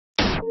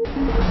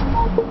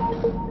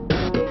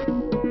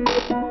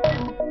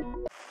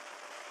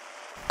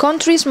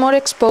Countries more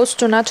exposed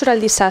to natural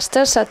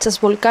disasters such as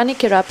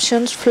volcanic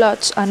eruptions,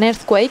 floods and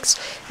earthquakes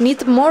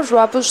need more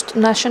robust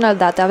national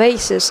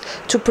databases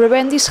to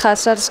prevent these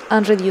hazards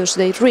and reduce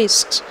their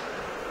risks.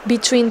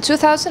 Between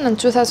 2000 and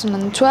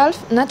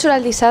 2012,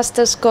 natural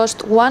disasters caused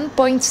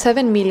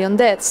 1.7 million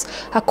deaths,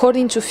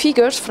 according to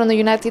figures from the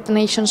United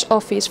Nations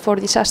Office for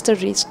Disaster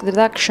Risk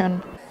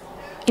Reduction.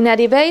 In a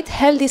debate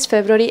held this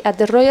February at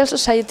the Royal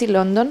Society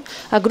London,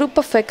 a group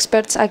of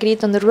experts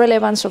agreed on the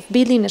relevance of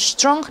building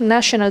strong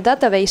national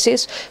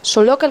databases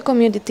so local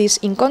communities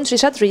in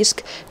countries at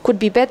risk could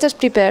be better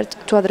prepared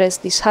to address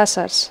these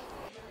hazards.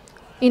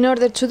 In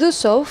order to do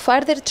so,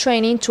 further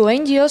training to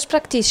NGOs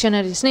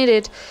practitioners is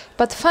needed,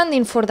 but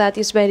funding for that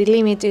is very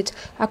limited,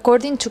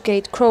 according to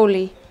Kate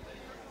Crowley.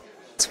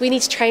 We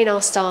need to train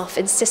our staff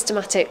in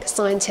systematic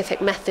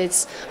scientific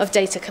methods of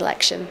data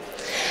collection.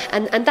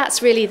 And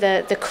that's really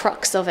the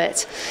crux of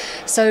it.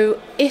 So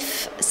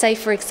if, say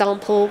for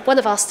example, one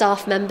of our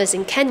staff members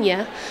in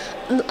Kenya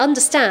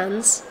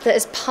understands that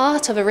as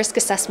part of a risk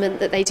assessment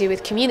that they do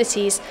with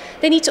communities,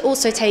 they need to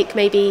also take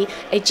maybe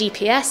a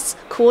GPS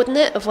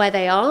coordinate of where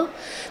they are,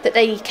 that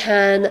they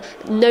can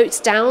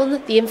note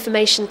down the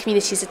information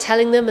communities are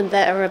telling them and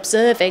that are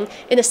observing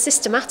in a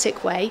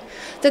systematic way,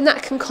 then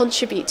that can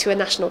contribute to a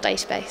national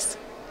database.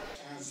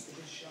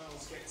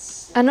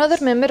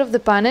 Another member of the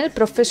panel,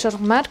 Professor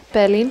Mark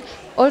Pellin,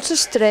 also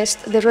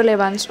stressed the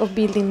relevance of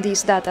building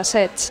these data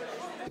sets.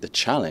 The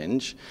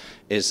challenge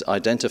is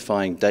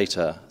identifying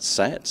data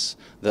sets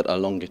that are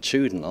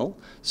longitudinal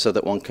so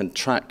that one can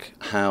track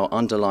how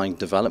underlying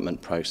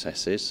development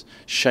processes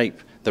shape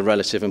the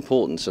relative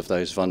importance of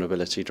those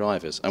vulnerability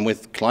drivers. And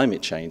with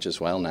climate change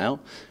as well now,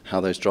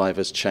 how those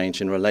drivers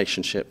change in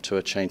relationship to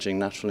a changing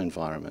natural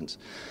environment.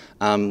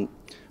 And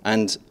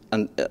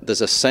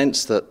there's a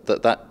sense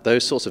that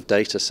those sorts of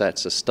data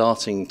sets are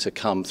starting to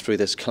come through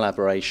this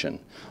collaboration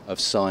of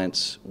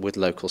science with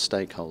local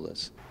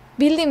stakeholders.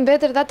 Building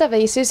better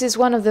databases is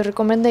one of the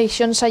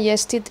recommendations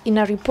suggested in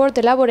a report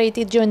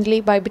elaborated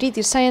jointly by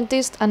British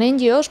scientists and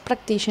NGOs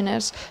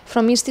practitioners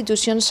from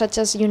institutions such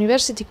as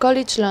University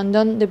College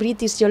London, the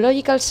British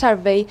Geological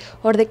Survey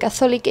or the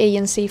Catholic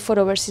Agency for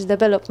Overseas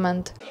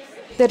Development.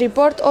 The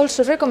report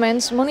also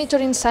recommends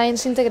monitoring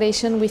science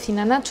integration within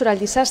a natural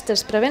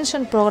disasters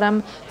prevention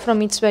program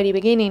from its very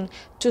beginning,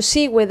 to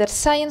see whether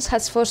science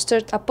has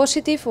fostered a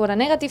positive or a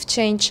negative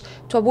change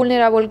to a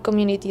vulnerable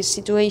community's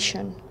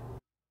situation.